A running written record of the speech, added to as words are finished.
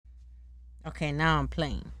Okay, now I'm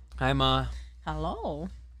playing. Hi, Ma. Hello.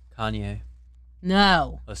 Kanye.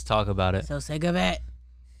 No. Let's talk about it. So sick of it.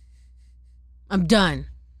 I'm done.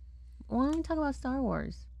 Why don't we talk about Star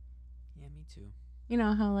Wars? Yeah, me too. You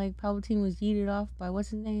know how like Palpatine was yeeted off by what's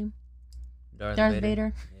his name? Darth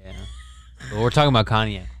Vader. Yeah. But we're talking about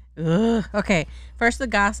Kanye. Ugh. Okay. First the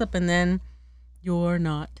gossip and then you're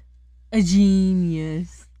not a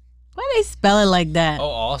genius. Why do they spell it like that? Oh,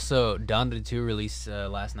 also, Donda 2 released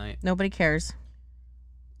last night. Nobody cares.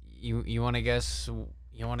 You want to guess?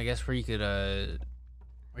 You want to guess where you could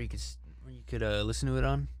listen to it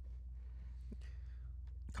on?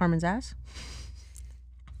 Carmen's ass.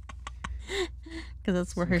 Because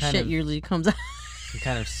that's where Some her kind shit of- usually comes out. Some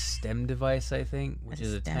kind of STEM device, I think, which A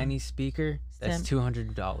is a stem. tiny speaker. That's Stem.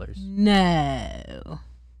 $200. No.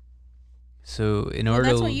 So in Well, order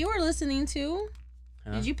that's to what you were listening to.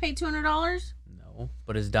 Huh? Did you pay $200? No,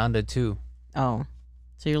 but it's Donda 2. Oh.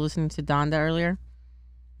 So you're listening to Donda earlier?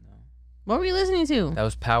 No, What were you listening to? that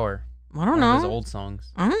was Power. I don't One of his know. old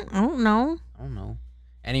songs. I don't know. I don't know.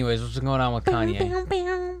 Anyways, what's going on with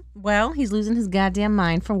Kanye? Well, he's losing his goddamn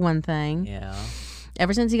mind for one thing. Yeah.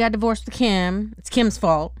 Ever since he got divorced with Kim, it's Kim's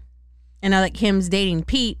fault. And now that Kim's dating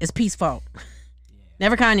Pete, it's Pete's fault.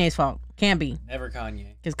 Never Kanye's fault. Can't be. Never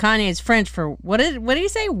Kanye. Because Kanye is French for, what did he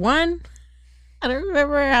say? One? I don't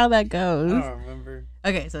remember how that goes. I don't remember.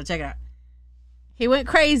 Okay, so check it out. He went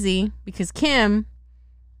crazy because Kim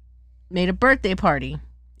made a birthday party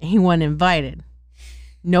and he wasn't invited.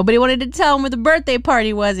 Nobody wanted to tell him where the birthday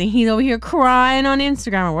party was, and he's over here crying on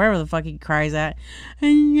Instagram or wherever the fuck he cries at.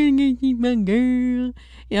 I'm gonna keep my girl.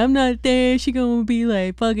 Yeah, I'm not there. She gonna be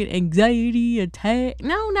like fucking anxiety attack.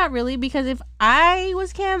 No, not really, because if I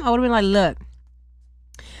was Kim, I would have been like, look,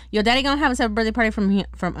 your daddy gonna have a separate birthday party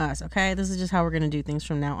from us, okay? This is just how we're gonna do things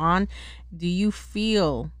from now on. Do you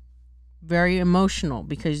feel very emotional?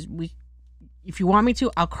 Because if you want me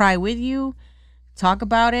to, I'll cry with you, talk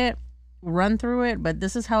about it, run through it, but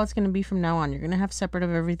this is how it's gonna be from now on. You're gonna have separate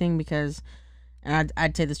of everything because, and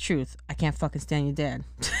I'd say this truth, I can't fucking stand your dad.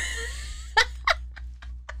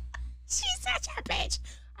 She's such a bitch.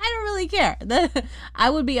 I don't really care.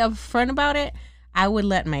 I would be upfront about it. I would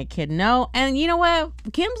let my kid know. And you know what?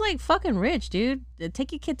 Kim's like fucking rich, dude.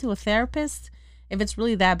 Take your kid to a therapist if it's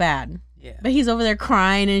really that bad. Yeah. But he's over there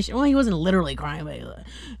crying and well, he wasn't literally crying, but he was like,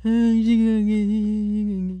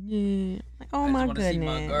 oh my goodness. See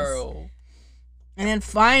my girl. And then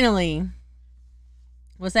finally,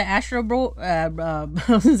 what's that Astro Bro? I was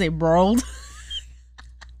gonna say Brold.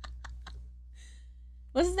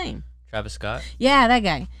 What's his name? Travis Scott. Yeah, that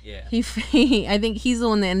guy. Yeah. He I think he's the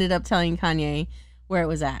one that ended up telling Kanye where it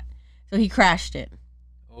was at. So he crashed it.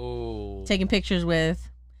 Oh. Taking pictures with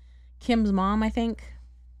Kim's mom, I think.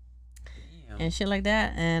 Damn. And shit like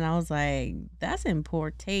that. And I was like, that's in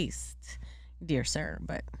poor taste, dear sir.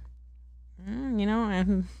 But, you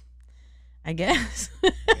know, I guess.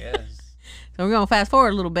 Yes. So we're going to fast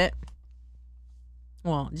forward a little bit.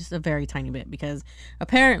 Well, just a very tiny bit, because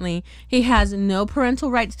apparently he has no parental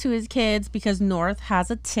rights to his kids because North has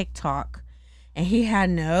a TikTok. And he had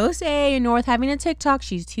no say in North having a TikTok.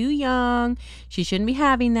 She's too young. She shouldn't be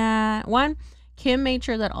having that. One, Kim made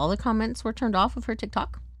sure that all the comments were turned off of her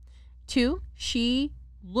TikTok. Two, she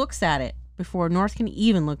looks at it before North can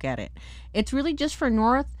even look at it. It's really just for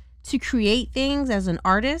North to create things as an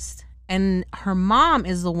artist. And her mom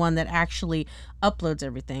is the one that actually uploads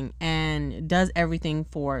everything and does everything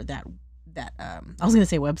for that I was gonna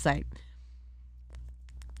say website.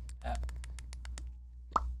 App.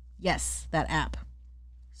 Yes, that app.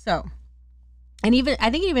 So, and even I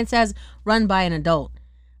think it even says run by an adult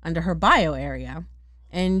under her bio area.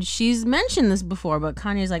 And she's mentioned this before, but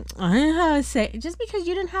Kanye's like, I didn't have a say. Just because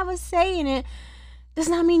you didn't have a say in it does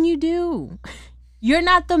not mean you do. You're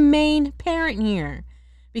not the main parent here.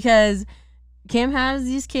 Because Kim has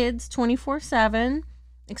these kids 24/7,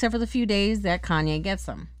 except for the few days that Kanye gets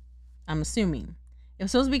them. I'm assuming. It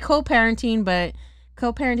was supposed to be co-parenting, but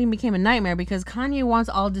co-parenting became a nightmare because Kanye wants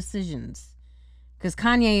all decisions. Because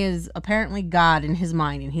Kanye is apparently God in his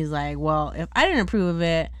mind. And he's like, well, if I didn't approve of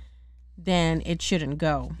it, then it shouldn't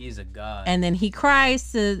go. He's a god. And then he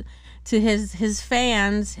cries to his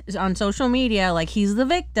fans on social media like he's the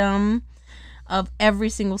victim of every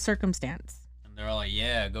single circumstance. They're all like,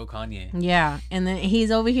 yeah, go Kanye. Yeah, and then he's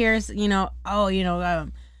over here,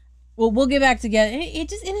 we'll get back together. It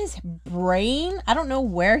just in his brain, I don't know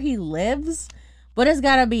where he lives, but it's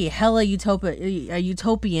gotta be hella a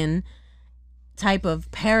utopian type of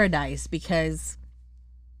paradise because,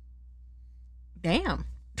 damn.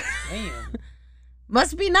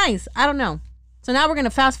 Must be nice. I don't know. So now we're gonna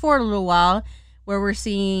fast forward a little while, where we're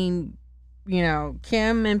seeing,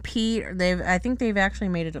 Kim and Pete, I think they've actually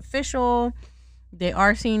made it official. They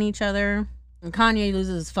are seeing each other. And Kanye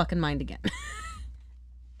loses his fucking mind again.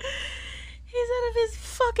 He's out of his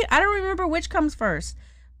fucking... I don't remember which comes first.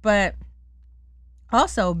 But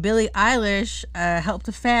also, Billie Eilish helped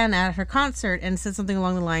a fan at her concert and said something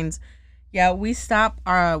along the lines, yeah, we stopped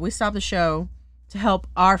the show to help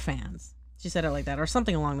our fans. She said it like that, or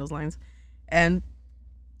something along those lines. And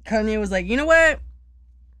Kanye was like, you know what?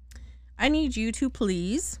 I need you to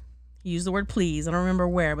please, he used the word please, I don't remember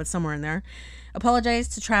where, but somewhere in there, apologize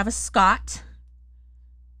to Travis Scott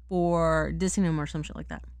for dissing him or some shit like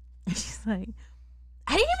that. And she's like,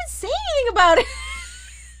 I didn't even say anything about it.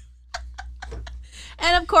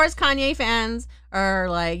 And of course, Kanye fans are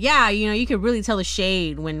like, yeah, you could really tell the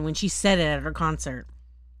shade when she said it at her concert.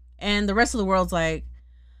 And the rest of the world's like,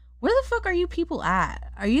 where the fuck are you people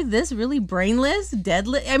at? Are you this really brainless,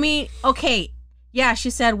 deadly? I mean, okay, yeah, she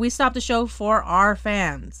said, we stopped the show for our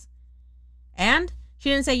fans. And she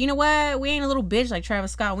didn't say, you know what? We ain't a little bitch like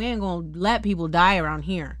Travis Scott. We ain't going to let people die around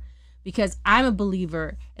here. Because I'm a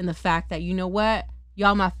believer in the fact that, you know what?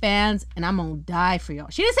 Y'all my fans, and I'm going to die for y'all.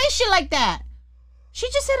 She didn't say shit like that. She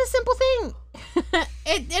just said a simple thing.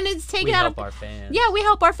 And it's taken out of... We help our fans. Yeah, we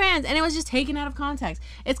help our fans. And it was just taken out of context.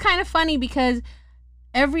 It's kind of funny because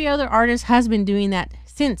every other artist has been doing that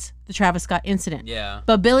since the Travis Scott incident. Yeah.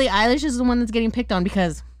 But Billie Eilish is the one that's getting picked on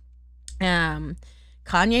because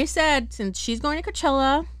Kanye said since she's going to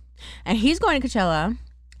Coachella and he's going to Coachella,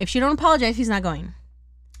 if she don't apologize, he's not going.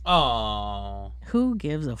 Oh. Who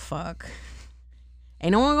gives a fuck?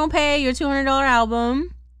 Ain't no one gonna pay your $200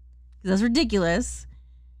 album. That's ridiculous.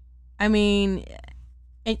 I mean,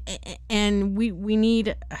 and we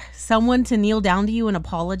need someone to kneel down to you and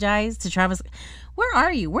apologize to Travis. Where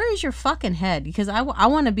are you? Where is your fucking head? Because I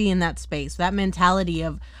want to be in that space, that mentality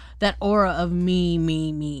of that aura of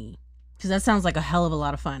me. Because that sounds like a hell of a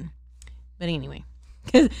lot of fun. But anyway,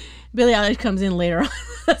 because Billie Eilish comes in later on.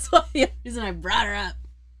 That's why the reason I brought her up.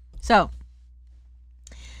 So,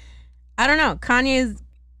 I don't know. Kanye's,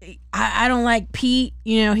 I don't like Pete.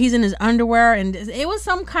 He's in his underwear. And it was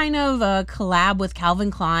some kind of a collab with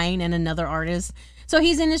Calvin Klein and another artist. So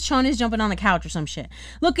he's in his chonies jumping on the couch or some shit.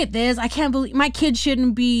 Look at this. I can't believe my kid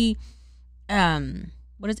shouldn't be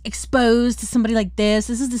exposed to somebody like this.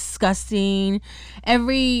 This is disgusting.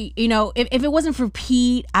 If it wasn't for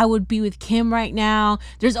Pete, I would be with Kim right now.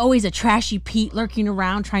 There's always a trashy Pete lurking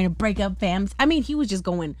around trying to break up fams. I mean, he was just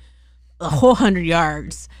going a whole 100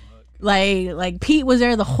 yards. Like Pete was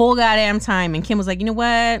there the whole goddamn time, and Kim was like, you know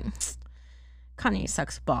what? Kanye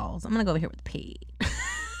sucks balls. I'm gonna go over here with Pete.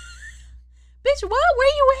 Bitch, what? Where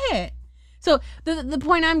you at? So the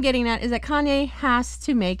point I'm getting at is that Kanye has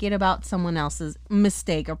to make it about someone else's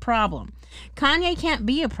mistake or problem. Kanye can't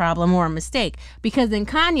be a problem or a mistake, because then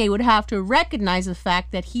Kanye would have to recognize the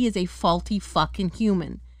fact that he is a faulty fucking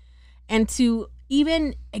human. And to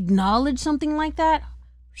even acknowledge something like that,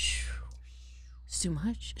 it's too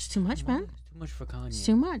much. It's too much, man. It's too much for Kanye. It's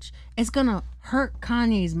too much. It's gonna hurt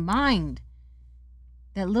Kanye's mind.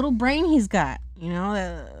 That little brain he's got,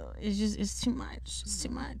 it's too much. It's too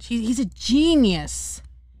much. He's a genius.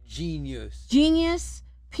 Genius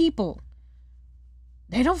people.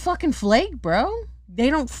 They don't fucking flake, bro. They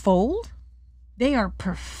don't fold. They are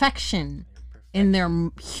perfection in their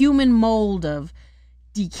human mold of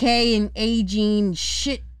decay and aging,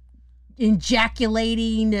 shit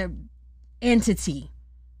ejaculating entity.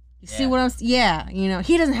 You see what I'm... Yeah,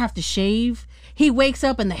 he doesn't have to shave. He wakes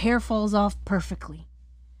up and the hair falls off perfectly.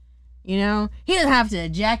 He doesn't have to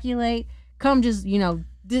ejaculate. Come just,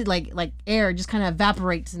 like air just kind of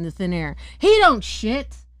evaporates into thin air. He don't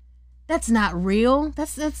shit. That's not real.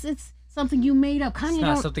 It's something you made up. Kanye it's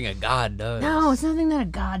not something a god does. No, it's nothing that a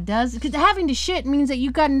god does. Because having to shit means that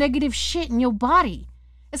you got negative shit in your body.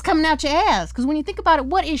 It's coming out your ass. Because when you think about it,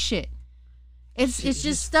 what is shit? It's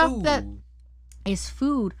just stuff food. That is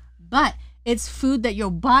food, but it's food that your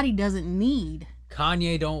body doesn't need.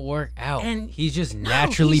 Kanye don't work out. And he's just he's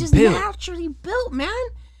naturally just built. Naturally built, man.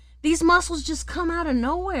 These muscles just come out of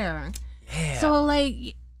nowhere. Yeah. So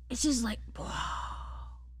it's just like, wow.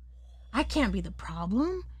 I can't be the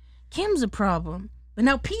problem. Kim's the problem. But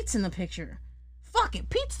now Pete's in the picture. Fuck it,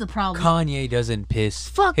 Pete's the problem. Kanye doesn't piss.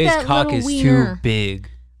 Fuck His that cock little is wiener. too big.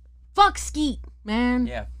 Fuck Skeet, man.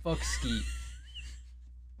 Yeah, fuck Skeet.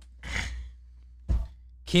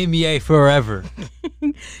 Kim Ye forever.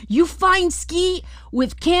 You find Skeet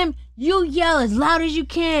with Kim, you yell as loud as you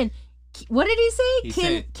can. What did he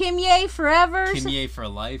say? Kim Ye forever? Kim Ye for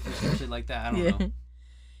life or some shit like that. I don't know.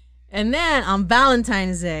 And then on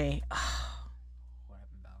Valentine's Day. What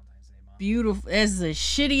happened Valentine's Day, beautiful. It's the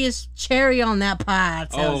shittiest cherry on that pie.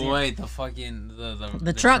 Wait, the fucking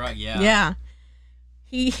the truck. Yeah.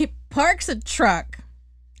 He parks a truck.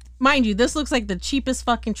 Mind you, this looks like the cheapest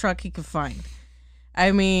fucking truck he could find.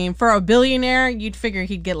 I mean, for a billionaire, you'd figure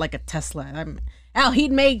he'd get like a Tesla.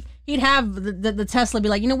 He'd have the Tesla be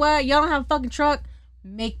like, you know what? Y'all don't have a fucking truck?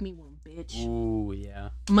 Make me one, bitch. Ooh, yeah.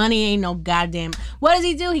 Money ain't no goddamn. What does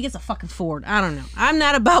he do? He gets a fucking Ford. I don't know. I'm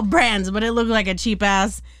not about brands, but it looked like a cheap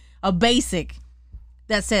ass, a basic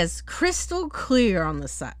that says crystal clear on the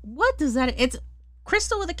side. What does that? It's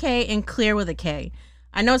crystal with a K and clear with a K.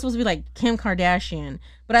 I know it's supposed to be like Kim Kardashian,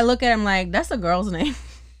 but I look at him like, that's a girl's name.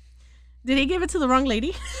 Did he give it to the wrong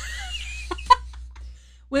lady?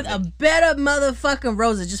 With a bed of motherfucking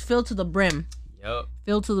roses just filled to the brim. Yep.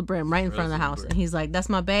 Filled to the brim right in front of the house. And he's like, that's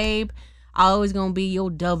my babe. I'm always going to be your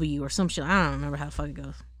W or some shit. I don't remember how the fuck it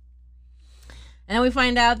goes. And then we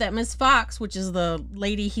find out that Miss Fox, which is the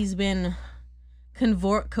lady he's been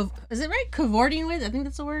is it right? Cavorting with? I think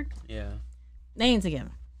that's the word. Yeah. They ain't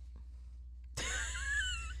together.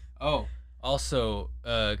 Oh, also,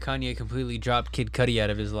 Kanye completely dropped Kid Cudi out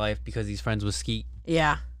of his life because he's friends with Skeet.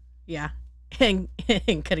 Yeah. And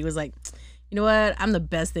Cudi was like, you know what? I'm the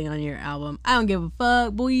best thing on your album. I don't give a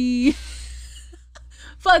fuck, boy.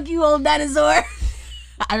 Fuck you, old dinosaur.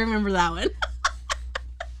 I remember that one.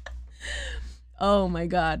 Oh my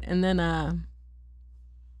God. And then,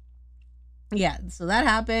 yeah, so that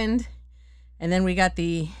happened. And then we got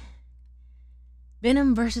the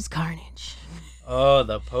Venom versus Carnage. Oh,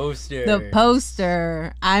 the poster. The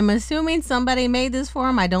poster. I'm assuming somebody made this for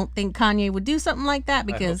him. I don't think Kanye would do something like that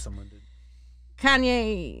because I hope someone did.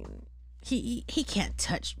 Kanye, he can't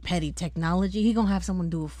touch petty technology. He gonna have someone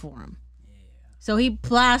do it for him. Yeah. So he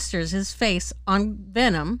plasters his face on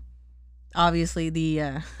Venom. Obviously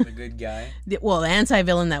the good guy. The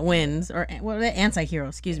anti-villain that wins, or the anti-hero,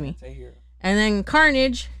 excuse me. Anti-hero. And then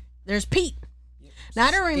Carnage, there's Pete. Yep. Now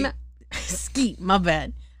I don't remember. Skeet, my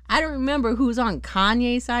bad. I don't remember who's on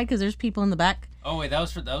Kanye's side because there's people in the back. Oh wait, that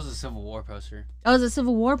was a Civil War poster. Oh, it was a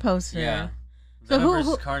Civil War poster. Yeah. So Venom who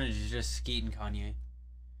versus Carnage is just Skeet and Kanye.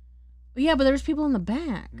 Yeah, but there was people in the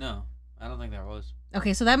back. No, I don't think there was.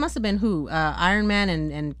 Okay, so that must have been who? Iron Man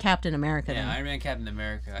and Captain America. Yeah, then. Iron Man, Captain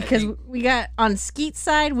America. Because we got on Skeet's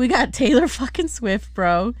side, we got Taylor fucking Swift,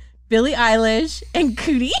 bro, Billie Eilish, and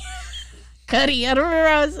Cudi. Cudi, I don't remember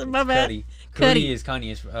how it's my bad. Cudi is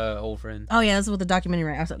Kanye's old friend. Oh yeah, that's what the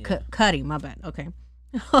documentary. Right? I was like, Cudi, my bad. Okay.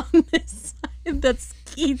 On this side, that's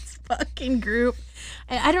Skeet's fucking group.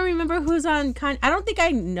 I don't remember who's on Kanye. I don't think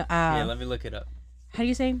I know. Yeah, let me look it up. How do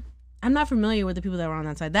you say? I'm not familiar with the people that were on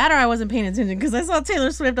that side. That or I wasn't paying attention because I saw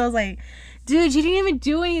Taylor Swift. I was like, dude, you didn't even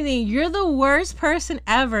do anything. You're the worst person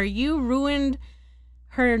ever. You ruined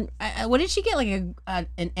her. What did she get? Like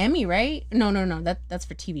an Emmy, right? No. That's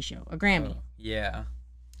for TV show. A Grammy. Yeah.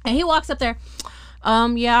 And he walks up there.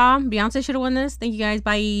 Yeah, Beyonce should have won this. Thank you guys.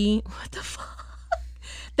 Bye. What the fuck?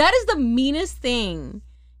 That is the meanest thing.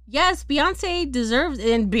 Yes, Beyonce deserves,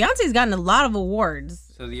 and Beyonce's gotten a lot of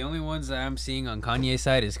awards. So the only ones that I'm seeing on Kanye's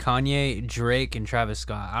side is Kanye, Drake, and Travis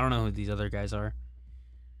Scott. I don't know who these other guys are.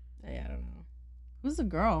 Yeah, I don't know. Who's the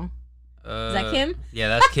girl? Is that Kim? Yeah,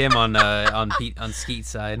 that's Kim on Skeet's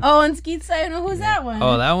side. Oh, on Skeet's side. Who's that one?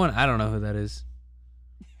 Oh, that one. I don't know who that is.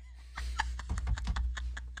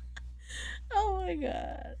 Oh my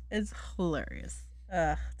God, it's hilarious,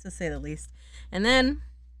 to say the least. And then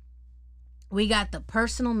we got the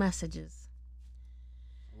personal messages.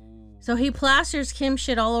 Ooh. So he plasters Kim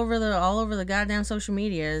shit all over the goddamn social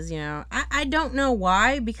medias. You know, I don't know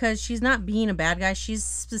why, because she's not being a bad guy. She's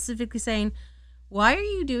specifically saying, "Why are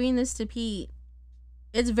you doing this to Pete?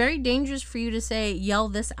 It's very dangerous for you to yell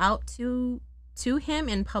this out to him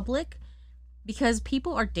in public, because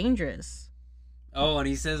people are dangerous." Oh, and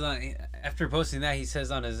he says after posting that, he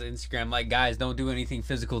says on his Instagram, like, guys, don't do anything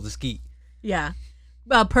physical to Skeet. Yeah.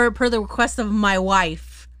 Per the request of my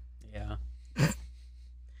wife. Yeah.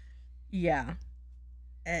 Yeah.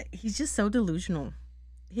 He's just so delusional.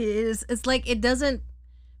 It's like it doesn't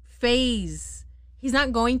phase. He's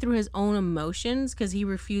not going through his own emotions because he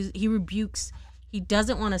rebukes. He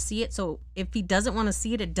doesn't want to see it. So if he doesn't want to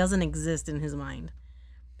see it, it doesn't exist in his mind.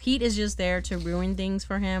 Pete is just there to ruin things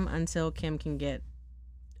for him until Kim can get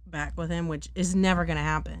back with him, which is never going to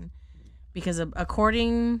happen. Because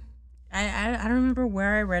according... I don't remember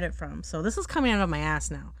where I read it from. So this is coming out of my ass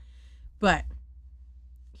now. But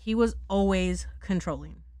he was always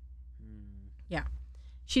controlling. Yeah.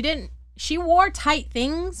 She wore tight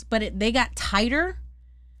things, but they got tighter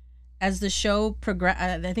as the show progressed.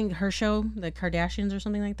 I think her show, The Kardashians or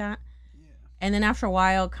something like that. Yeah. And then after a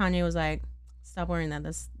while, Kanye was like, stop wearing that.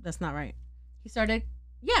 That's not right. He started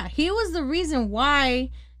Yeah, he was the reason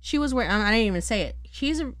why she was wearing. I didn't even say it.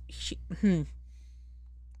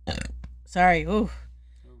 Sorry. Ooh,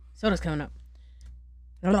 soda's coming up.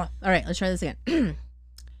 All right, let's try this again.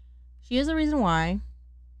 She is the reason why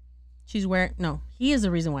she's wearing. No, he is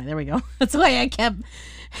the reason why. There we go. That's why I kept.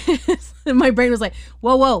 My brain was like,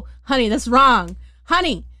 whoa, honey, that's wrong.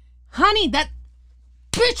 Honey, that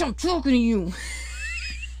bitch, I'm talking to you.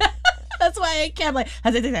 That's why I kept like.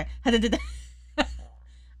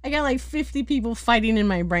 I got like 50 people fighting in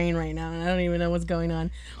my brain right now, and I don't even know what's going on.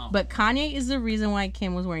 Oh. But Kanye is the reason why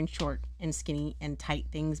Kim was wearing short and skinny and tight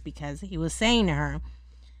things, because he was saying to her,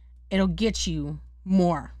 it'll get you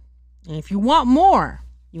more. And if you want more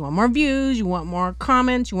views, you want more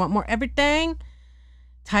comments, you want more everything,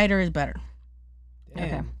 tighter is better. Damn.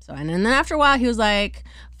 Okay. So, and then after a while, he was like,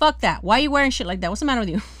 fuck that. Why are you wearing shit like that? What's the matter with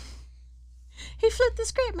you? He flipped the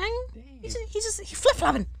script, man. He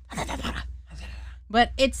flip-flopping.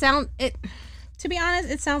 But to be honest,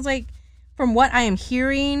 it sounds like, from what I am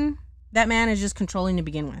hearing, that man is just controlling to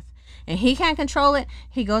begin with. And he can't control it.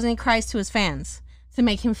 He goes and he cries to his fans to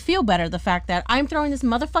make him feel better. The fact that I'm throwing this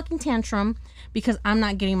motherfucking tantrum because I'm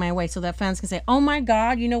not getting my way. So that fans can say, oh my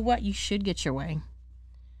God, you know what? You should get your way.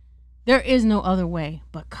 There is no other way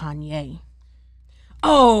but Kanye.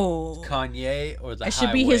 Oh. Kanye or the I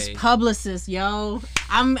should be his publicist, yo.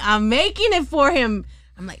 I'm making it for him.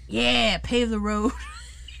 I'm like, yeah, pave the road.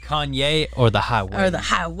 Kanye or the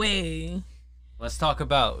highway. Let's talk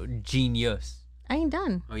about Jeen-yuhs. I ain't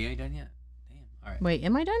done. Oh, you ain't done yet? Damn. All right. Wait,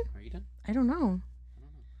 am I done? Are you done? I don't know.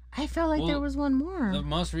 I felt like there was one more. The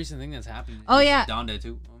most recent thing that's happened. Oh, yeah. Donda,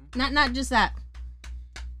 too. Not just that.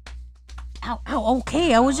 Ow,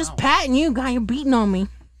 okay. I was just patting you. God, you're beating on me.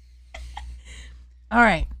 All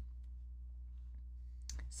right.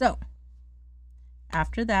 So,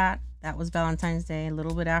 after that was Valentine's Day. A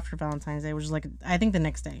little bit after Valentine's Day, which is like, I think the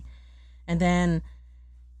next day. And then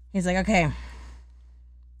he's like, okay,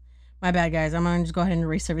 my bad, guys. I'm going to just go ahead and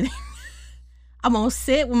erase everything. I'm going to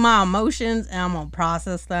sit with my emotions and I'm going to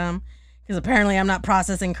process them. Because apparently I'm not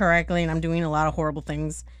processing correctly and I'm doing a lot of horrible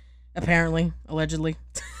things. Apparently. Allegedly.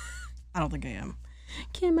 I don't think I am.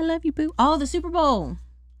 Kim, I love you, boo. Oh, the Super Bowl.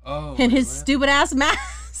 Oh. And his stupid ass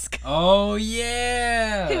mask. Oh,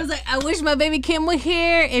 yeah. He was like, I wish my baby Kim were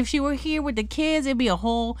here. If she were here with the kids, it'd be a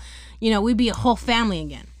whole, we'd be a whole family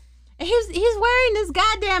again. And he's wearing this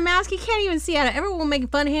goddamn mask. He can't even see out of it. Everyone making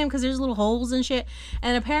fun of him because there's little holes and shit.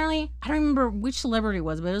 And apparently, I don't remember which celebrity it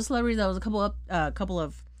was, but it was a celebrity that was a couple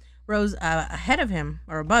of rows ahead of him,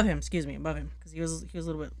 or above him, because he was a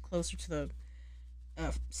little bit closer to the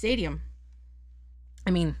stadium. I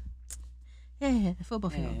mean, yeah, football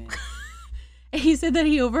field. Yeah. And he said that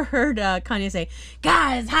he overheard Kanye say,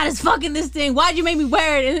 "God, it's hot as fucking this thing. Why'd you make me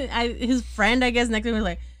wear it?" And his friend, I guess, next to him was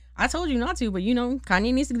like, "I told you not to, but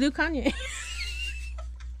Kanye needs to do Kanye." He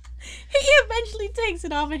eventually takes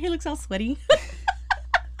it off and he looks all sweaty.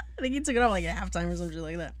 I think he took it off like at halftime or something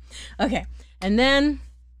like that. Okay. And then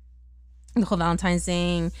the whole Valentine's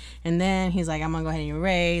thing. And then he's like, I'm going to go ahead and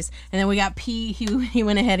erase. And then we got Pete. He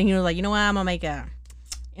went ahead and he was like, you know what? I'm going to make a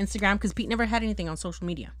Instagram, because Pete never had anything on social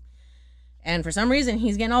media. And for some reason,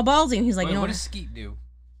 he's getting all ballsy. And he's like, what does Skeet do?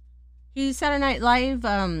 He's Saturday Night Live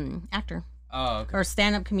actor. Oh, okay. Or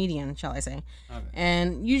stand-up comedian, shall I say. Okay.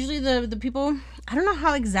 And usually the people, I don't know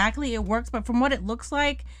how exactly it works, but from what it looks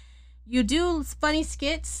like, you do funny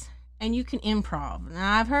skits and you can improv.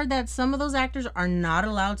 Now, I've heard that some of those actors are not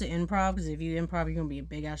allowed to improv, because if you improv, you're going to be in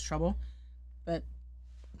big-ass trouble. But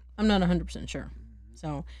I'm not 100% sure.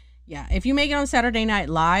 So, yeah, if you make it on Saturday Night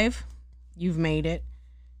Live, you've made it.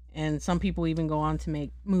 And some people even go on to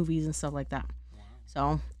make movies and stuff like that.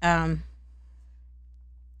 Wow. So,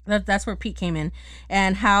 that's where Pete came in.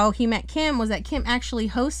 And how he met Kim was that Kim actually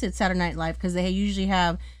hosted Saturday Night Live, because they usually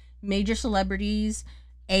have major celebrities,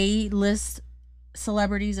 A-list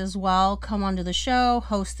celebrities as well, come onto the show,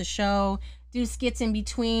 host the show, do skits in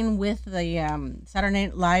between with the Saturday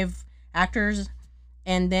Night Live actors,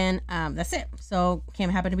 and then that's it. So Kim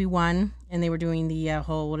happened to be one, and they were doing the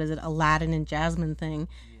whole, Aladdin and Jasmine thing,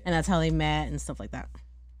 and that's how they met and stuff like that.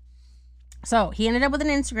 So he ended up with an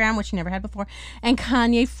Instagram, which he never had before, and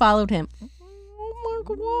Kanye followed him. Oh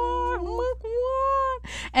my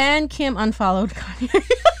God. And Kim unfollowed Kanye.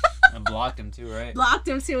 And blocked him too, right? Blocked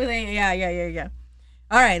him too. Yeah.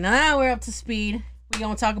 All right, now we're up to speed. We're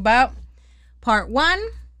going to talk about part 1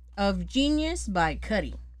 of Jeen-yuhs by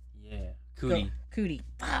Cudi. Yeah, Cudi. Cudi.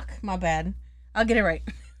 Fuck, my bad. I'll get it right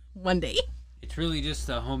one day. It's really just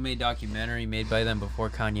a homemade documentary made by them before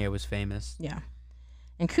Kanye was famous. Yeah.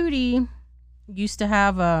 And Cudi used to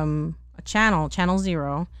have a channel, Channel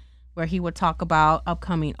Zero, where he would talk about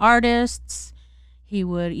upcoming artists. He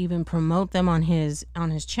would even promote them on his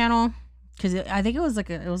channel, because I think it was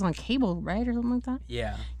it was on cable, right, or something like that.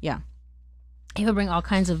 Yeah. Yeah. He would bring all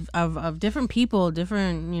kinds of different people,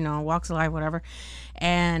 different, walks of life, whatever.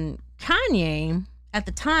 And Kanye, at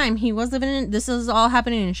the time, he was living in, this is all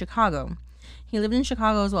happening in Chicago. He lived in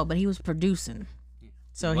Chicago as well, but he was producing.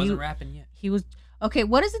 So he wasn't rapping yet. He was, okay,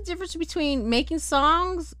 what is the difference between making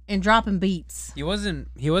songs and dropping beats? He wasn't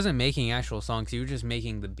making actual songs. He was just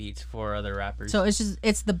making the beats for other rappers. So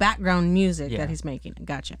it's the background music that he's making.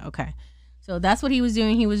 Gotcha. Okay. So that's what he was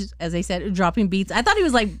doing. He was, as I said, dropping beats. I thought he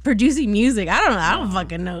was like producing music. I don't know. I don't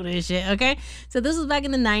fucking know this shit. Okay. So this was back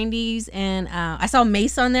in the 90s. And I saw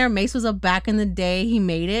Mace on there. Mace was up back in the day. He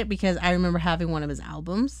made it because I remember having one of his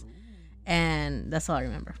albums. And that's all I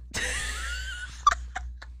remember.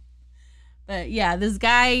 But yeah, this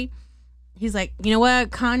guy, he's like, you know what?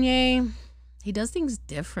 Kanye, he does things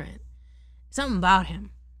different. Something about him.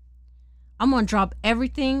 I'm going to drop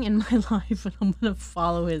everything in my life and I'm going to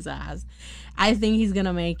follow his ass. I think he's going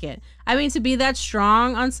to make it. I mean, to be that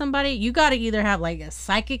strong on somebody, you got to either have like a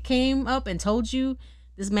psychic came up and told you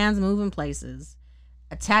this man's moving places.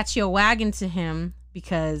 Attach your wagon to him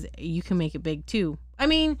because you can make it big too. I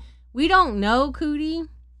mean, we don't know Cootie.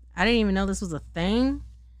 I didn't even know this was a thing.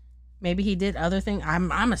 Maybe he did other things.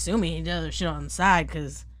 I'm assuming he did other shit on the side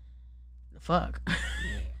because the fuck.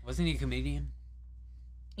 Yeah. Wasn't he a comedian?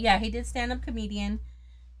 Yeah, he did stand-up comedian.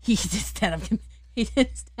 He did stand-up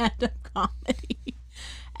comedy.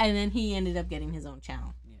 And then he ended up getting his own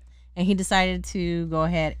channel. Yeah. And he decided to go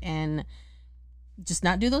ahead and just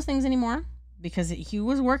not do those things anymore because he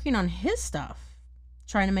was working on his stuff,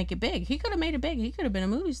 trying to make it big. He could have made it big. He could have been a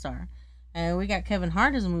movie star. And we got Kevin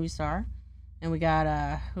Hart as a movie star. And we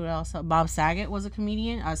got, who else? Bob Saget was a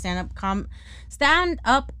comedian, stand-up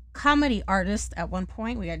comedy artist at one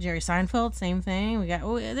point. We got Jerry Seinfeld, same thing. We got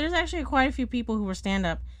there's actually quite a few people who were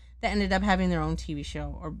stand-up that ended up having their own TV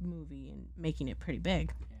show or movie and making it pretty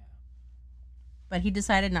big. Yeah. But he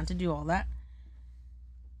decided not to do all that.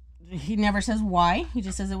 He never says why. He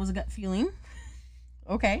just says it was a gut feeling.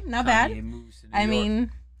 Okay, not bad. I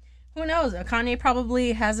mean, who knows? Kanye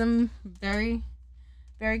probably has him very,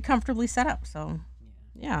 very comfortably set up. So,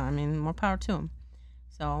 yeah, I mean, more power to him.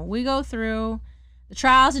 So we go through the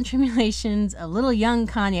trials and tribulations of little young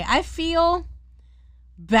Kanye. I feel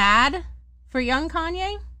bad for young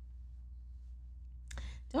Kanye.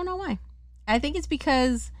 Don't know why. I think it's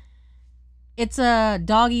because it's a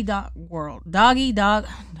dog world. Dog.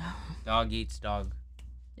 Dog eats dog.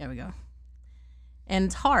 There we go. And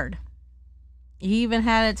it's hard. He even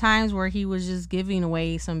had at times where he was just giving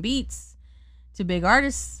away some beats to big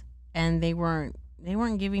artists and they weren't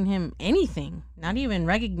giving him anything, not even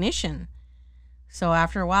recognition. So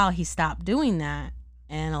after a while, he stopped doing that.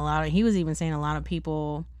 And he was even saying a lot of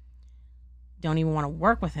people don't even want to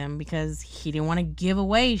work with him because he didn't want to give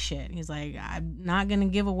away shit. He's like, I'm not going to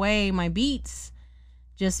give away my beats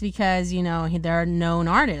just because, they're known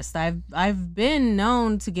artists. I've been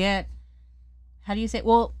known to get, how do you say,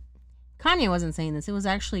 well, Kanye wasn't saying this. It was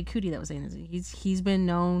actually Cootie that was saying this. He's been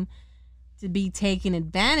known to be taken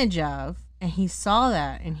advantage of, and he saw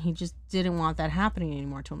that, and he just didn't want that happening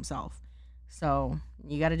anymore to himself. So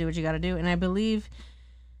you got to do what you got to do. And I believe,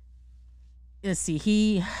 let's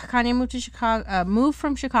see, Kanye moved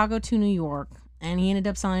from Chicago to New York, and he ended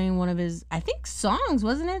up signing one of his, I think, songs,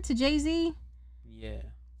 wasn't it, to Jay-Z? Yeah.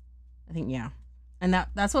 I think, yeah. And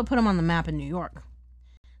that's what put him on the map in New York.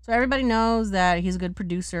 So everybody knows that he's a good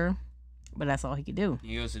producer, but that's all he could do.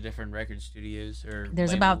 He goes to different record studios or there's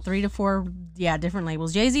labels. About 3 to 4, different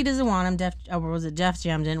labels. Jay-Z doesn't want him. Def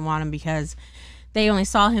Jam didn't want him because they only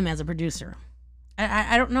saw him as a producer.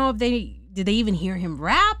 I don't know if did they even hear him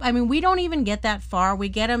rap? I mean, we don't even get that far. We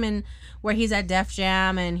get him in where he's at Def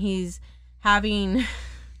Jam and he's having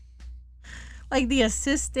like the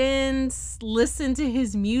assistants listen to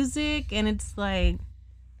his music, and it's like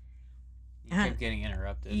he kept getting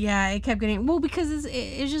interrupted. Yeah, it kept getting because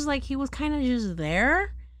it's just like he was kind of just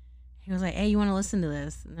there. He was like, "Hey, you want to listen to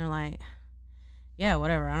this?" And they're like, "Yeah,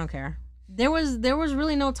 whatever. I don't care." There was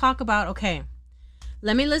really no talk about, okay,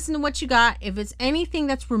 let me listen to what you got. If it's anything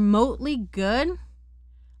that's remotely good,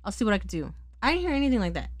 I'll see what I could do. I didn't hear anything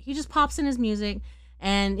like that. He just pops in his music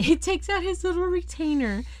and he takes out his little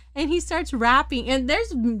retainer and he starts rapping. And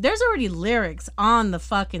there's already lyrics on the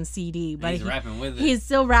fucking CD, but he's rapping with it. He's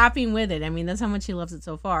still rapping with it. I mean, that's how much he loves it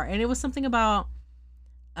so far. And it was something about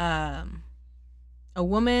a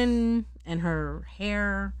woman and her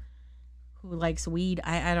hair who likes weed.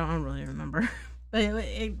 I don't really remember, but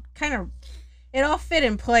it kind of, it all fit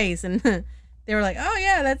in place, and they were like, "Oh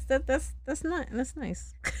yeah, that's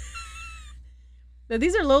nice." So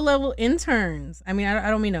these are low-level interns. I mean, I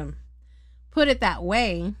don't mean to put it that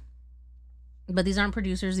way, but these aren't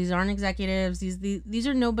producers. These aren't executives. These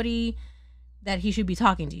are nobody that he should be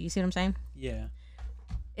talking to. You see what I'm saying? Yeah.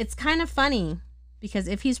 It's kind of funny because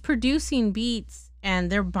if he's producing beats and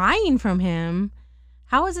they're buying from him,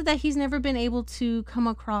 how is it that he's never been able to come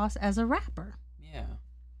across as a rapper? Yeah.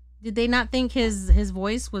 Did they not think his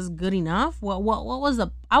voice was good enough? What was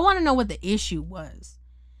the? I want to know what the issue was.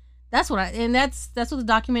 That's what that's what the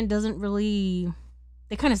document doesn't really.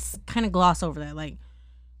 They kind of gloss over that. Like,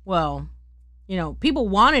 well, you know, people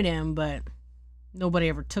wanted him, but nobody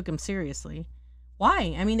ever took him seriously.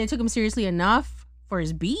 Why? I mean, they took him seriously enough for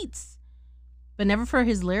his beats, but never for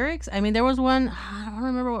his lyrics. I mean, there was one. I don't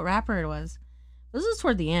remember what rapper it was. This is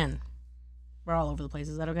toward the end. We're all over the place.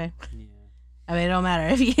 Is that okay? Yeah. I mean, it don't matter.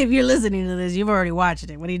 If you're listening to this, you've already watched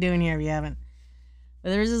it. What are you doing here if you haven't? But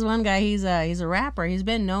there's this one guy. He's a rapper. He's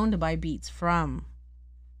been known to buy beats from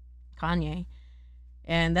Kanye.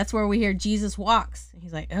 And that's where we hear Jesus Walks.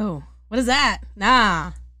 He's like, oh, what is that?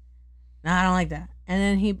 Nah, I don't like that. And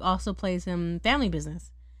then he also plays him Family Business.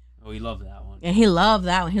 Oh, he loved that one. And he loved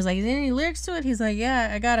that one. He was like, is there any lyrics to it? He's like, yeah,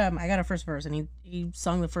 I got a first verse. And he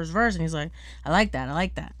sung the first verse. And he's like, I like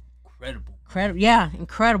that. Incredible. Yeah,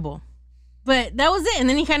 incredible. But that was it. And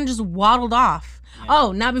then he kind of just waddled off. Yeah.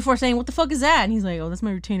 Oh, not before saying, what the fuck is that? And he's like, oh, that's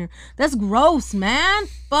my retainer. That's gross, man.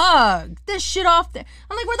 Fuck. Get this shit off there.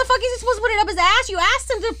 I'm like, where the fuck is he supposed to put it up his ass? You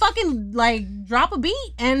asked him to fucking, like, drop a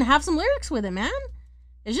beat and have some lyrics with it, man.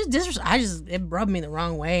 It's just disrespect. It rubbed me the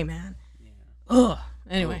wrong way, man. Yeah. Ugh.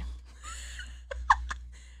 Anyway.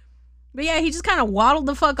 But yeah, he just kind of waddled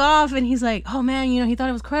the fuck off. And he's like, oh, man, you know, he thought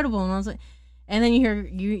it was credible. And I was like, and then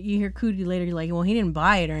you hear Cootie later, like, well, he didn't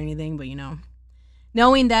buy it or anything, but, you know.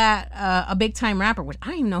 Knowing that a big time rapper, which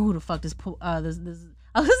I don't even know who the fuck this I was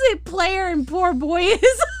gonna say player and poor boy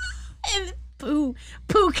is, and Pooh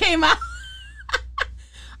came out.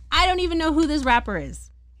 I don't even know who this rapper is.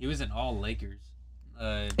 He was in all Lakers.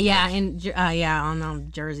 On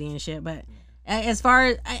Jersey and shit. But as far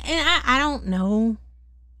as I don't know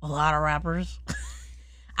a lot of rappers.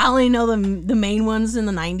 I only know the main ones in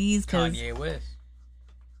the 90s. Kanye West.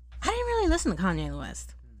 I didn't really listen to Kanye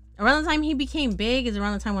West. Around the time he became big is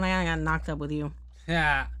around the time when I got knocked up with you.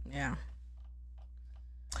 Yeah. Yeah.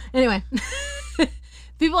 Anyway.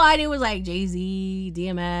 People I knew was like Jay-Z,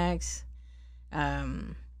 DMX,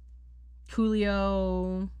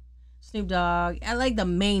 Coolio, Snoop Dogg. I like the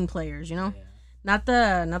main players, you know? Yeah. Not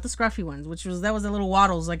the scruffy ones, that was the little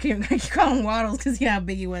Waddles. I keep calling him Waddles because how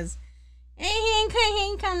big he was. And he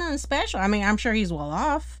ain't kind of nothing special. I mean, I'm sure he's well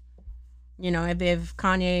off. You know, if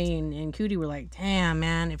Kanye and Cootie were like, damn,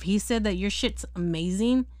 man, if he said that your shit's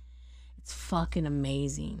amazing, it's fucking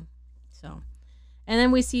amazing. So, and then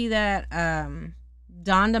we see that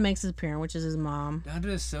Donda makes his appearance, which is his mom. Donda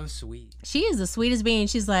is so sweet. She is the sweetest being.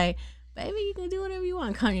 She's like, baby, you can do whatever you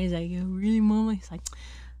want. Kanye's like, yo, really, mama? He's like,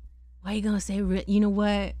 why you gonna say, you know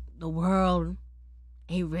what? The world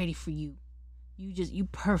ain't ready for you. You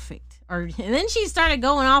perfect. And then she started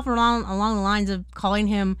going off along the lines of calling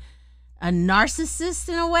him a narcissist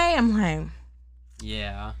in a way. I'm like,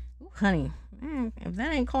 yeah, honey, if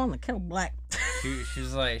that ain't calling the kettle black.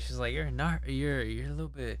 she's like you're a little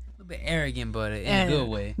bit arrogant, but in a good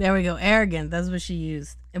way. There we go, arrogant. That's what she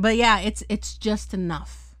used. But yeah, it's just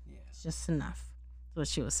enough. Yeah. It's just enough. That's what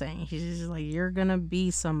she was saying. She's just like, you're gonna be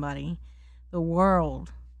somebody. The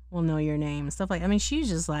world will know your name and stuff like. I mean, she's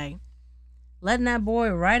just like letting that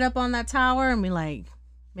boy right up on that tower and be like,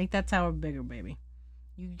 make that tower bigger, baby.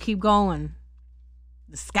 You keep going.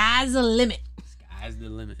 The sky's the limit. Sky's the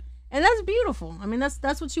limit. And that's beautiful. I mean,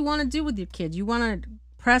 that's what you want to do with your kids. You want to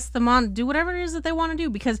press them on, do whatever it is that they want to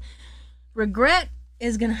do, because regret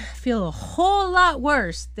is going to feel a whole lot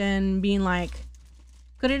worse than being like,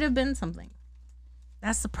 could it have been something?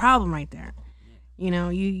 That's the problem right there. You know,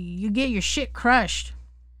 you get your shit crushed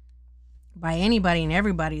by anybody and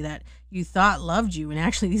everybody that you thought loved you. And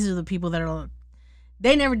actually, these are the people that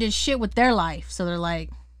they never did shit with their life. So they're like,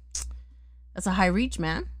 that's a high reach,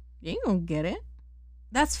 man. You ain't gonna get it.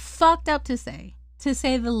 That's fucked up to say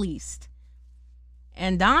the least.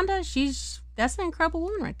 And Donda, that's an incredible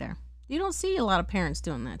woman right there. You don't see a lot of parents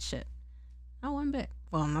doing that shit. Not one bit.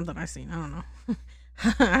 Well, not that I've seen. I don't know.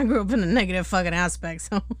 I grew up in a negative fucking aspect,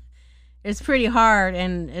 so it's pretty hard,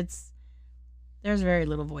 and there's very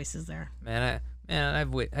little voices there. I've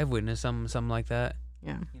witnessed something like that.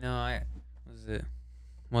 Yeah. You know, I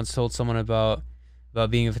once told someone about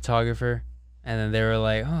being a photographer, and then they were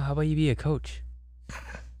like, "Oh, how about you be a coach?"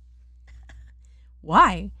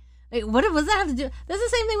 Why? Like, what does that have to do? That's the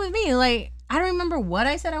same thing with me. Like, I don't remember what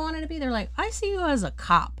I said I wanted to be. They're like, I see you as a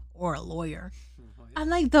cop or a lawyer. I'm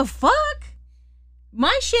like, the fuck?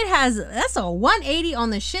 My shit that's a 180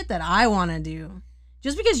 on the shit that I want to do.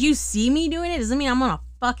 Just because you see me doing it doesn't mean I'm gonna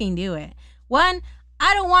fucking do it. One,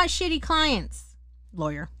 I don't want shitty clients.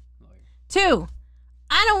 Lawyer. Two,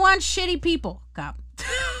 I don't want shitty people. Cop.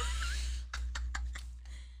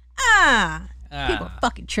 People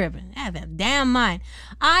fucking tripping. I have a damn mind.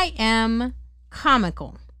 I am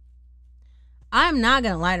comical. I'm not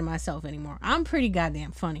gonna lie to myself anymore. I'm pretty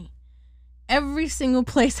goddamn funny. Every single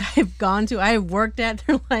place I've gone to, I've worked at,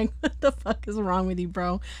 they're like, what the fuck is wrong with you,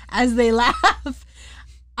 bro? As they laugh.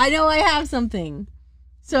 I know I have something.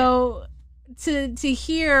 So to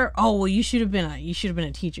hear, oh well, you should have been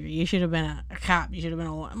a teacher. You should have been a cop. You should have been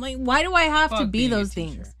a. I'm like, why do I have to be those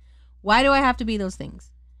things? Why do I have to be those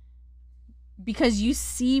things? Because you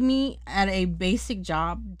see me at a basic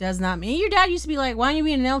job does not mean. Your dad used to be like, why don't you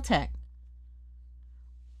be a nail tech?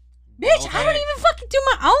 Bitch, okay. I don't even fucking do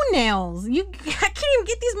my own nails. I can't even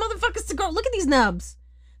get these motherfuckers to go. Look at these nubs.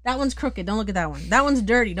 That one's crooked. Don't look at that one. That one's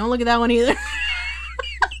dirty. Don't look at that one either.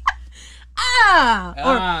 Or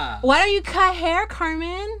why don't you cut hair,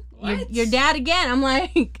 Carmen? Your dad again. I'm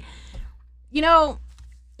like,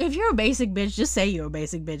 if you're a basic bitch, just say you're a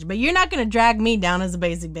basic bitch. But you're not going to drag me down as a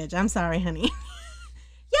basic bitch. I'm sorry, honey. Yeah,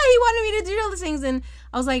 he wanted me to do all those things. And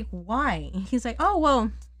I was like, why? And he's like, oh,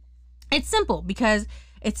 well, it's simple because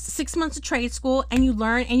it's 6 months of trade school and you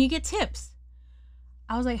learn and you get tips.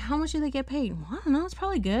 I was like, how much do they get paid? Well, I don't know. It's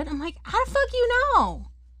probably good. I'm like, how the fuck you know?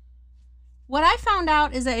 What I found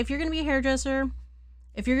out is that if you're going to be a hairdresser,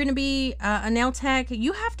 if you're going to be a nail tech,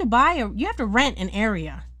 you have to rent an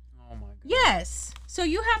area. Oh my God. Yes. So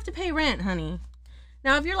you have to pay rent, honey.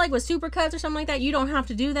 Now, if you're like with Supercuts or something like that, you don't have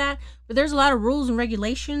to do that. But there's a lot of rules and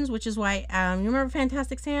regulations, which is why, you remember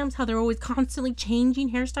Fantastic Sam's, how they're always constantly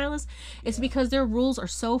changing hairstylists? It's because their rules are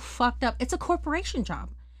so fucked up. It's a corporation job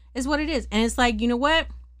is what it is. And it's like, you know what?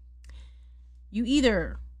 You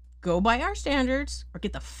either go by our standards or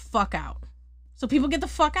get the fuck out. So people get the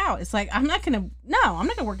fuck out. It's like, I'm not gonna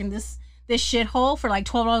work in this shithole for like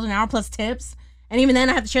 $12 an hour plus tips. And even then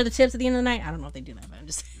I have to share the tips at the end of the night. I don't know if they do that, but I'm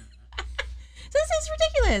just so this is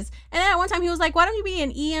ridiculous. And then at one time he was like, why don't you be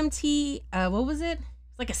an EMT, what was it?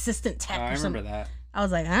 It's like assistant tech or something. I remember that. I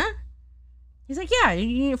was like, huh? He's like,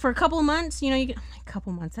 yeah, for a couple of months, you get a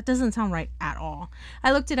couple months. That doesn't sound right at all.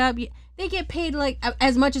 I looked it up. They get paid like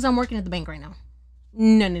as much as I'm working at the bank right now.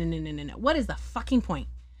 No. What is the fucking point?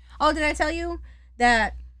 Oh, did I tell you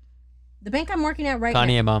that the bank I'm working at right now?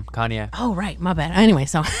 Kanye, Mom. Kanye. Oh, right. My bad. Anyway,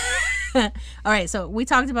 so. All right. So we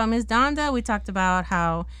talked about Miss Donda. We talked about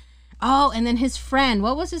how. Oh, and then his friend.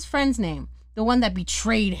 What was his friend's name? The one that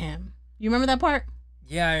betrayed him. You remember that part?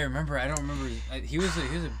 Yeah, I remember. I don't remember. He was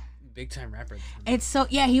a big time rapper. It's so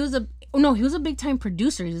he was a big time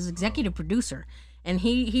producer. He was an executive producer, and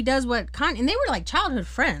he does what and they were like childhood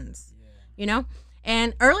friends. Yeah.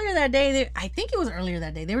 And earlier that day, I think it was earlier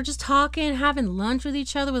that day, they were just talking, having lunch with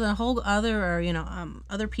each other with a whole other,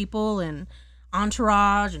 other people and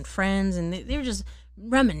entourage and friends, and they were just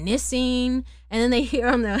reminiscing. And then they hear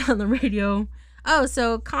on the radio, oh,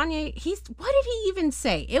 so Kanye, what did he even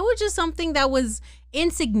say? It was just something that was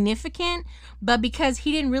insignificant, but because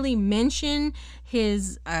he didn't really mention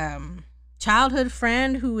his childhood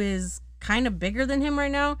friend who is kind of bigger than him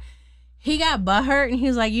right now, he got butthurt and he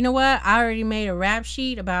was like, you know what? I already made a rap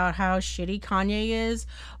sheet about how shitty Kanye is.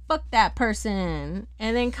 Fuck that person.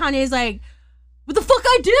 And then Kanye's like, what the fuck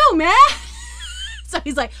I do, man? So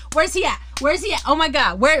he's like, where's he at? Where's he at? Oh my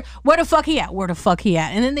God, where the fuck he at? Where the fuck he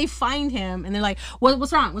at? And then they find him and they're like,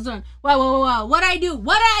 what's wrong? What's wrong? Whoa. What'd I do?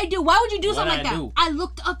 Why would you do something like that? I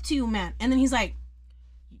looked up to you, man. And then he's like,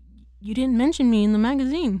 you didn't mention me in the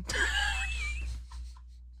magazine.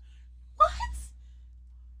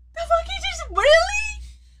 Really?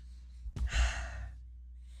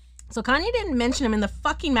 So Kanye didn't mention him in the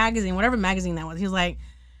fucking magazine, whatever magazine that was. He was like,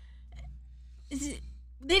 they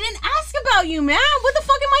didn't ask about you, man. What the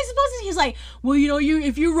fuck am I supposed to? He's like, well,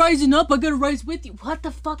 if you're rising up, I gotta rise with you. What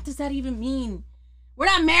the fuck does that even mean? We're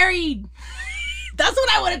not married. That's what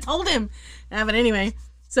I would have told him. But anyway,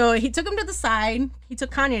 so he took him to the side. He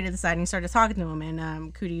took Kanye to the side and he started talking to him.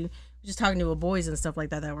 And Cootie was just talking to boys and stuff like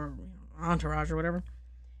that were entourage or whatever.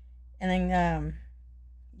 And then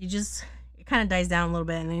it kind of dies down a little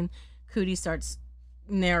bit. And then Cootie starts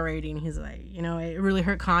narrating. He's like, it really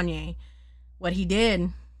hurt Kanye what he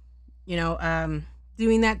did,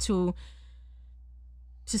 doing that to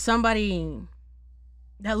somebody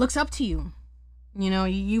that looks up to you.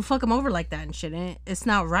 You fuck him over like that and shit. And it's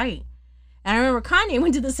not right. And I remember Kanye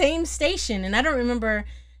went to the same station. And I don't remember,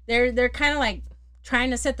 they're kind of like trying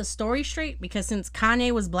to set the story straight. Because since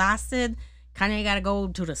Kanye was blasted, Kanye got to go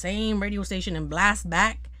to the same radio station and blast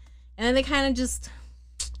back. And then they kind of just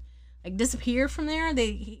like disappear from there.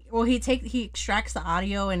 He extracts the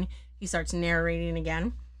audio and he starts narrating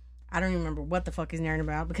again. I don't even remember what the fuck he's narrating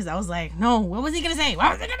about because I was like, no, what was he going to say?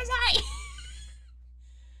 What was he going to say?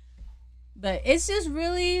 But it's just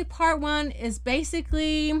really, part one is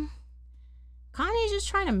basically Kanye's just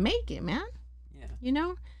trying to make it, man. Yeah. You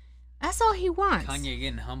know? That's all he wants. Kanye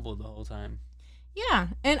getting humbled the whole time. Yeah.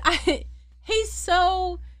 And he's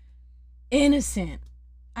so innocent.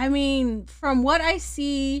 I mean, from what I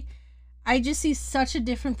see, I just see such a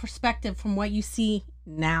different perspective from what you see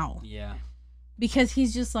now. Yeah. Because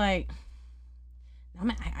he's just like, no,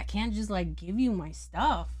 man, I can't just like give you my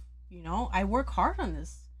stuff. You know, I work hard on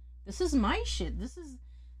this. This is my shit. This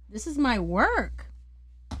is my work.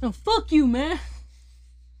 No, fuck you, man.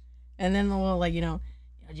 And then the little like,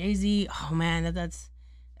 Jay-Z, oh man, that's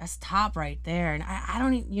top right there. And I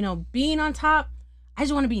don't even, being on top, I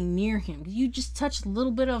just want to be near him. You just touch a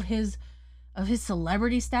little bit of his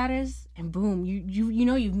celebrity status and boom,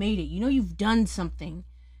 you've made it. You've done something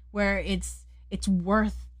where it's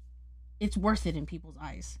worth it in people's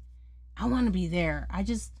eyes. I want to be there. I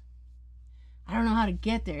don't know how to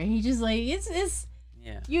get there. And he just like, it's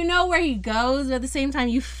yeah. Where he goes, but at the same time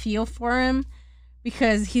you feel for him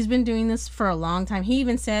because he's been doing this for a long time. He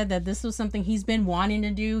even said that this was something he's been wanting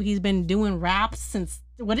to do. He's been doing raps since,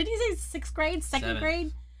 what did he say? 6th grade? 2nd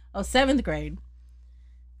grade? Oh, 7th grade.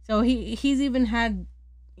 So he's even had,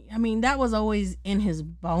 that was always in his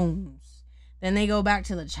bones. Then they go back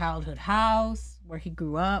to the childhood house where he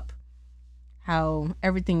grew up, how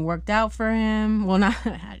everything worked out for him. Well, not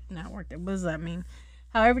worked out. What does that mean?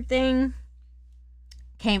 How everything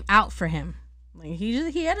came out for him. Like he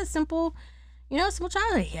had a simple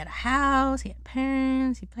childhood. He had a house. He had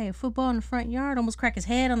parents. He played football in the front yard. Almost cracked his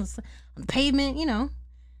head on the pavement.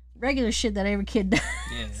 Regular shit that every kid does.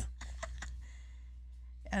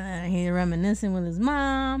 Yeah. He reminiscing with his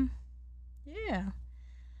mom. Yeah.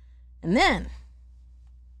 And then,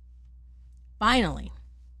 finally,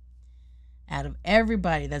 out of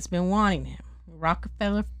everybody that's been wanting him,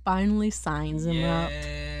 Rockefeller finally signs him up.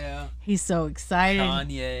 He's so excited.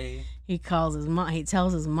 Kanye. He calls his mom. He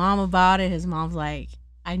tells his mom about it. His mom's like,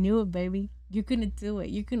 "I knew it, baby. You're gonna do it.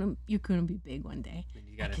 You're gonna be big one day." And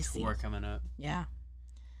you got a tour coming up. Yeah.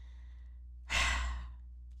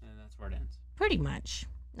 And that's where it ends. Pretty much.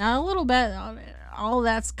 Now a little bit, all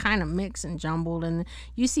that's kind of mixed and jumbled, and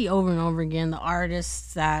you see over and over again the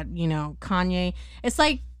artists that Kanye. It's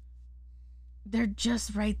like they're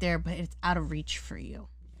just right there, but it's out of reach for you.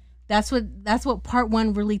 That's what part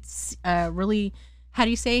one really, how do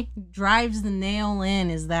you say, drives the nail in,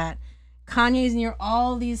 is that Kanye's near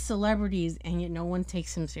all these celebrities and yet no one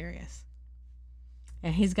takes him serious.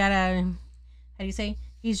 And he's got how do you say,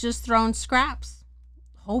 he's just throwing scraps,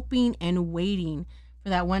 hoping and waiting for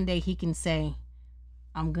that one day he can say,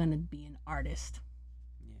 I'm gonna be an artist.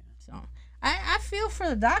 Yeah. So I feel for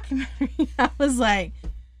the documentary. I was like,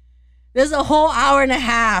 there's a whole hour and a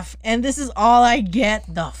half, and this is all I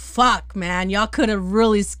get. The fuck, man. Y'all could have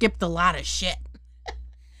really skipped a lot of shit.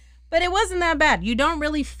 But it wasn't that bad. You don't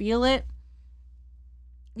really feel it.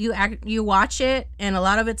 You watch it, and a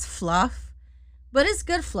lot of it's fluff. But it's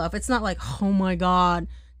good fluff. It's not like, oh my God,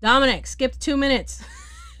 Dominic, skipped 2 minutes.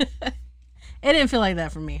 It didn't feel like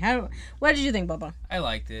that for me. What did you think, Bubba? I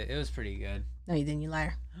liked it. It was pretty good. No, you didn't, you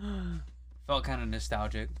liar. Felt kind of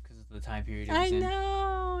nostalgic because of the time period it I was in.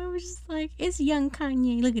 know. It was just like, it's young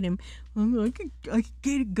Kanye. Look at him. I'm like, I can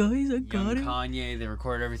get it, guys. I got it. Kanye. They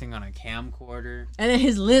recorded everything on a camcorder. And then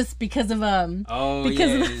his list because of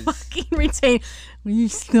because of the fucking retain. When you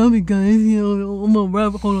stop it, guys, I'm gonna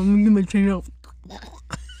rap. Hold on, let me get my chain off.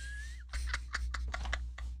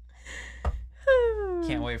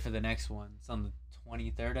 Can't wait for the next one. It's on the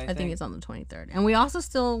 23rd, I think. I think it's on the 23rd. And we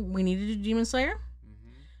also we need to do Demon Slayer.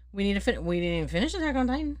 Mm-hmm. We need to we didn't even finish Attack on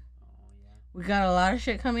Titan. Oh, yeah. We got a lot of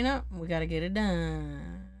shit coming up. We got to get it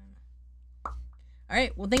done. All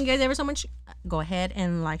right. Well, thank you guys ever so much. Go ahead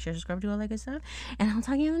and like, share, subscribe, do all that good stuff. And I'll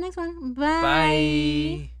talk to you in the next one. Bye.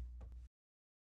 Bye.